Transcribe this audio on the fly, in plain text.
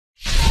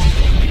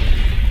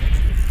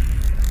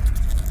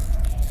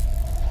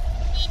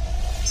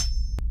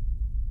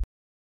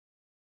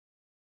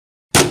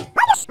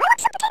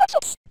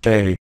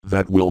Hey,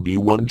 that will be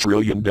 $1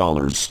 trillion.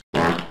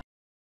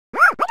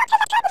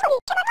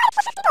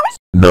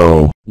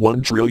 No,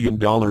 $1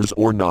 trillion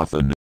or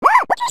nothing.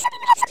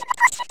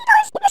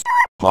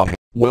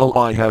 Well,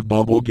 I have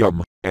bubble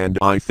gum, and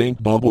I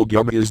think bubble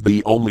gum is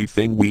the only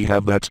thing we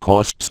have that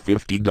costs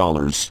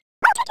 $50.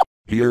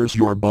 Here's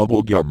your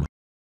bubble gum.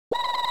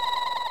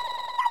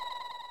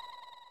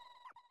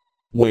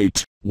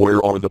 Wait,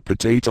 where are the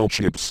potato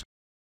chips?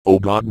 Oh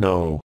god,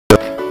 no.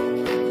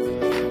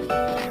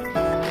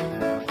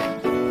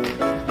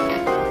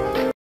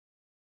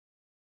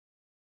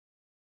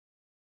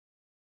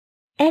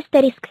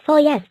 Asterisk for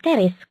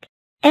asterisk.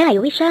 I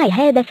wish I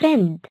had a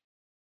friend.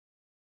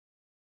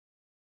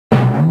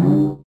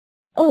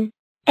 Oh,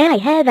 I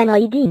have an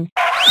idea.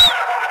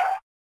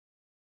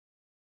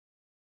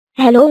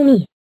 Hello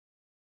me.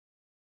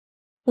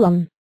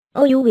 1.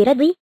 Are you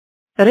ready?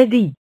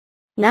 Ready.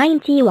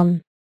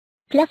 91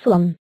 plus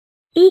 1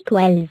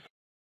 equals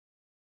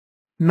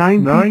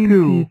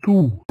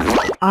 92.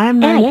 I am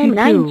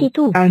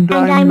 92. And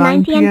I'm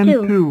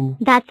 92.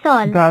 That's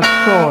all.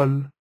 That's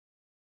all.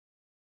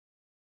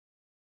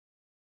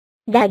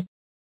 Dad.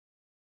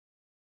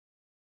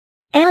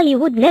 I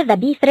would never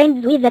be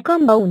friends with a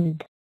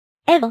compound.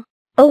 Ever.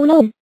 Oh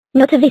no,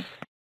 not this.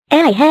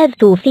 I have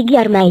to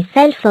figure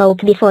myself out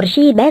before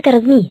she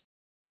batters me.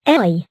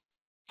 I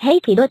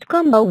hate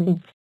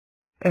compounds.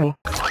 L.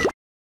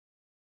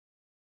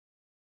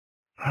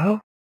 Huh?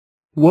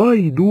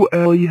 Why do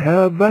I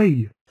have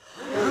a?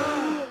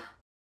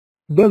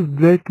 Does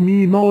that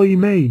mean I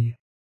may?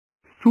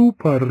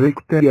 Super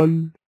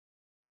rectal.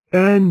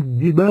 And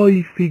did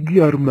I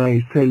figure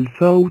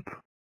myself out?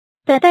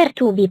 Prepare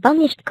to be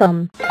punished,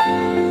 come.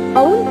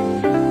 Oh?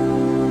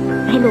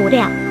 Hello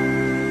there.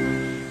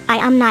 I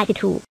am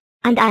 92,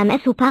 and I am a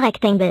super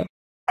rectangle.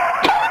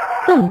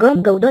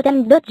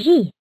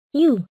 Go.m.g.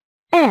 You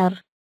are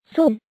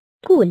so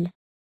cool.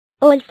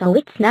 Also,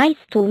 it's nice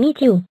to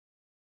meet you.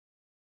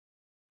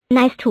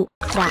 Nice to,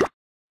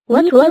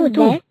 What was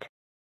that?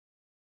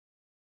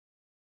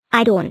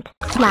 I don't,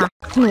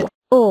 no,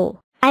 oh,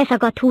 I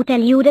forgot to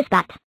tell you this,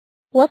 but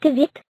what is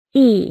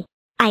it?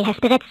 I have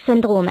Tourette's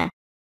syndrome.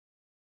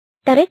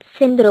 Tourette's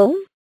syndrome?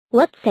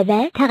 What's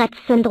that? Tourette's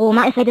syndrome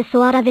is a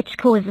disorder which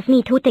causes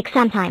me to tick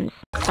sometimes.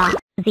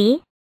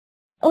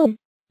 Oh,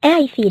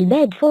 I feel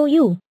bad for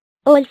you.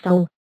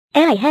 Also,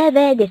 I have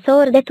a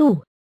disorder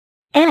too.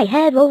 I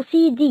have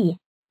OCD,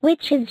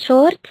 which is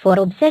short for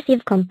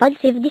obsessive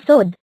compulsive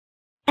disorder.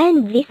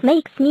 And this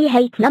makes me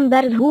hate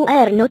numbers who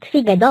are not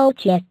figured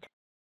out yet.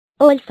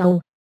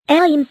 Also,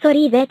 I'm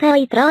sorry that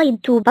I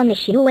tried to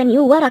punish you when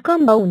you were a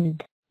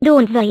compound.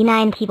 Don't worry,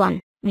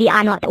 91. We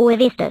are not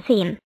always the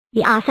same.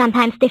 We are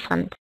sometimes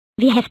different.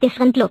 We have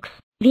different looks.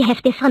 We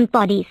have different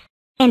bodies.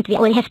 And we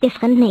all have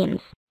different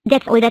names.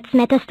 That's all that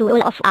matters to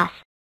all of us.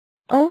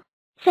 Oh,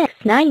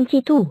 that's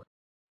 92.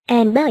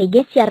 And I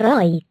guess you're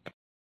right.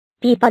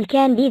 People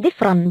can be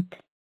different,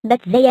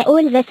 but they are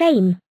all the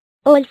same.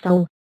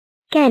 Also,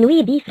 can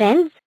we be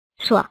friends?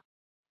 Sure.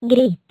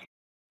 Great.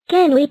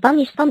 Can we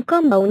punish some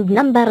compound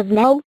numbers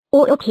now?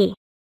 Oh, okay.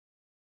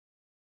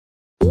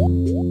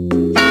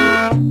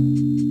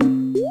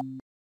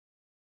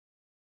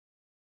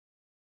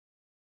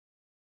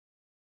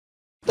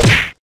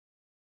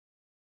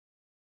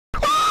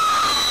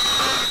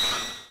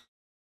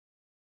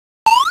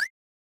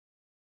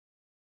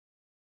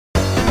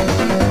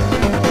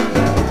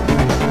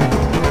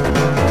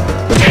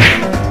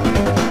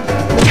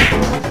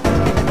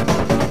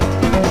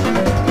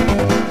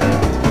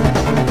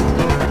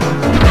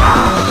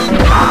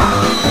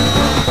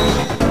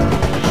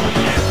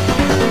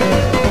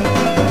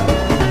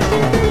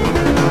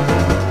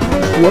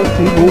 What's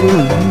going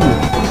on here?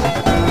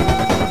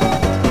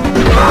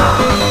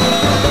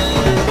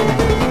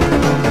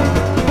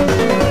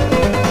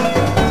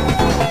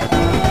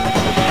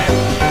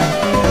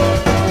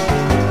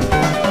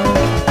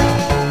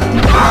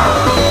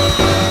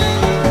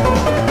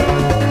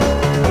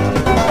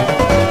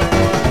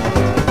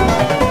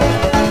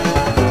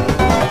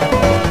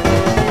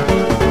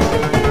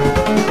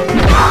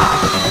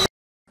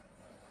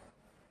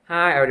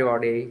 Hi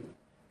everybody,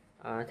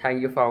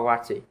 thank you for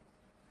watching.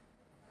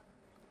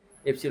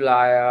 If you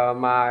like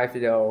my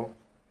video,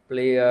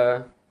 please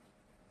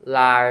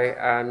like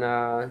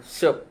and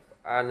sub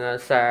and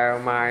share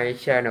my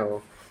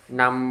channel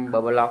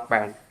Numberblocks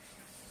Band.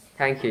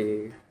 Thank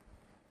you.